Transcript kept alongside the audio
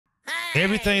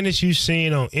Everything that you've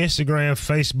seen on Instagram,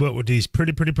 Facebook with these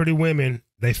pretty women,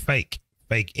 they fake.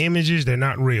 Fake images, they're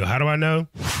not real. How do I know?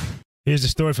 Here's the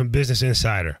story from Business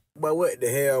Insider. But what the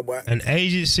hell, boy? An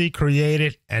agency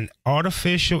created an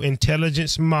artificial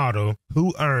intelligence model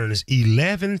who earns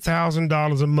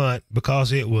 $11,000 a month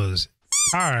because it was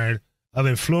tired of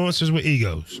influencers with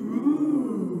egos.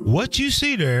 What you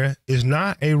see there is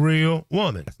not a real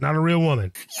woman. It's not a real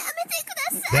woman.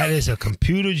 That is a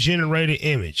computer-generated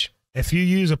image. If you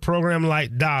use a program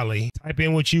like Dolly, type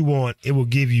in what you want, it will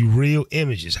give you real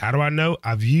images. How do I know?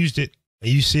 I've used it,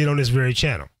 and you see it on this very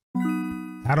channel.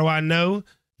 How do I know?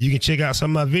 You can check out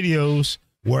some of my videos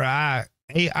where I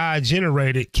AI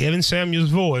generated Kevin Samuel's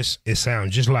voice. It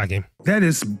sounds just like him. That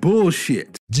is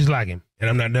bullshit. Just like him. And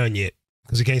I'm not done yet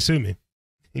because he can't sue me.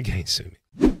 He can't sue me.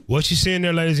 What you see in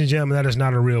there, ladies and gentlemen, that is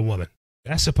not a real woman.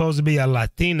 That's supposed to be a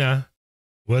Latina,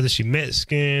 whether she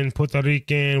Mexican, Puerto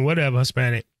Rican, whatever,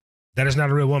 Hispanic. That is not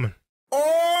a real woman.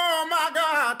 Oh, my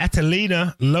God.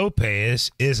 Aitana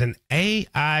Lopez is an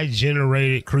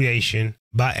AI-generated creation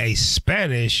by a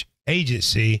Spanish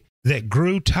agency that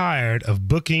grew tired of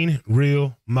booking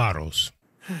real models.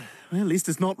 Well, at least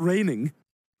it's not raining.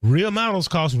 Real models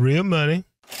cost real money.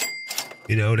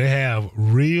 You know, they have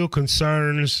real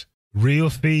concerns, real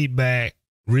feedback,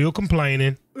 real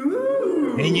complaining.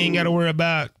 And you ain't got to worry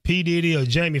about P. Diddy or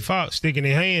Jamie Foxx sticking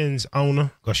their hands on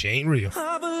her because she ain't real.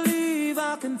 I believe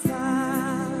I can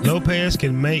fly. Lopez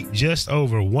can make just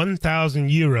over 1,000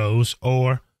 euros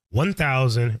or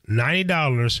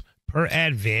 $1,090 per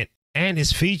advent and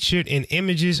is featured in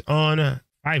images on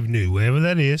 5 New, wherever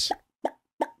that is.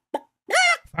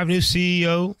 5 New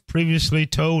CEO previously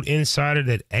told Insider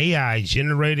that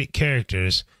AI-generated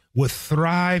characters would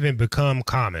thrive and become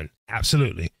common.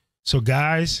 Absolutely. So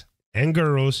guys and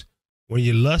girls, when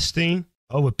you're lusting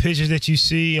over pictures that you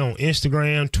see on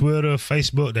Instagram, Twitter,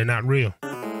 Facebook, they're not real.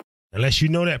 Unless you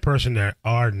know that person, they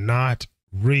are not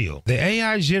real. The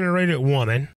AI-generated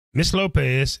woman, Miss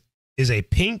Lopez, is a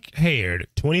pink-haired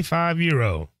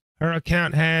 25-year-old. Her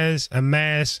account has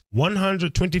amassed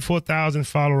 124,000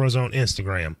 followers on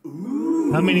Instagram.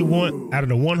 How many out of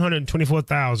the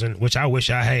 124,000, which I wish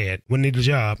I had, wouldn't need a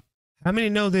job, how many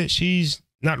know that she's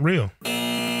not real?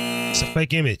 It's a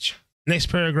fake image. Next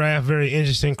paragraph, very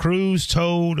interesting. Cruz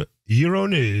told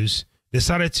Euronews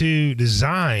decided to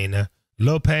design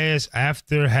Lopez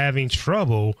after having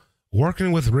trouble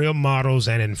working with real models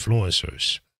and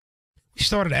influencers. We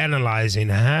started analyzing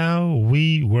how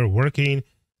we were working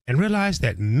and realized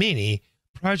that many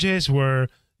projects were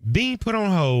being put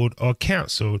on hold or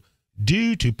canceled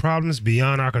due to problems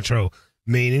beyond our control,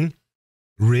 meaning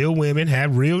real women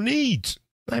have real needs.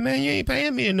 Like, man, you ain't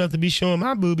paying me enough to be showing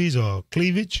my boobies or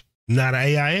cleavage, not an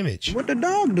AI image. What the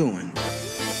dog doing?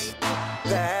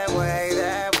 That way,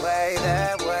 that way,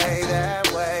 that way,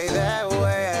 that way, that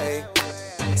way.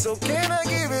 So can I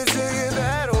give it to you